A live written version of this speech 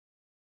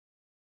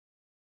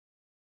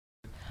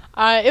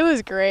It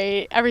was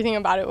great. Everything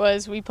about it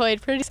was we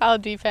played pretty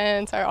solid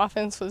defense. Our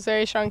offense was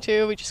very strong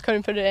too. We just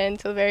couldn't put it in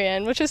till the very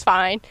end, which is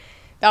fine.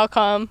 That'll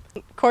come.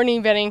 Courtney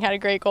Benning had a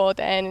great goal at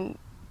the end, and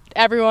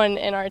everyone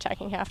in our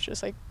attacking half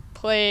just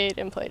played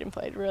and played and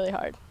played really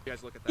hard. You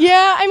guys look at that?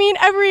 Yeah, I mean,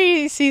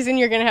 every season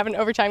you're going to have an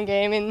overtime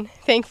game, and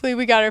thankfully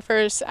we got our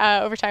first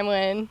overtime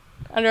win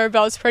under our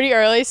belts pretty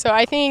early. So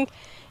I think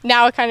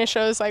now it kind of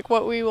shows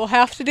what we will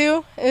have to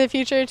do in the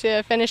future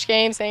to finish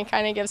games, and it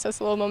kind of gives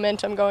us a little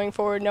momentum going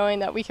forward, knowing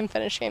that we can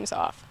finish games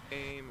off.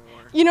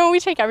 We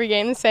take every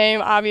game the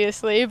same,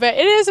 obviously, but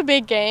it is a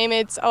big game.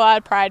 It's a lot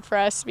of pride for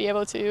us to be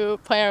able to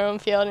play our own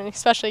field, and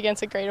especially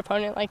against a great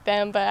opponent like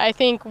them. But I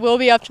think we'll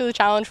be up to the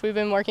challenge. We've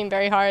been working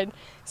very hard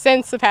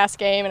since the past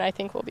game, and I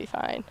think we'll be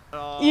fine.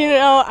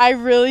 I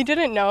really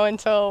didn't know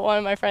until one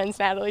of my friends,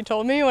 Natalie,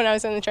 told me when I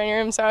was in the training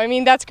room. So, I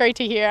mean, that's great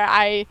to hear.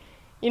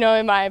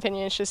 In my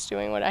opinion, it's just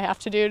doing what I have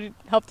to do to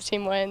help the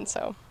team win.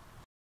 So.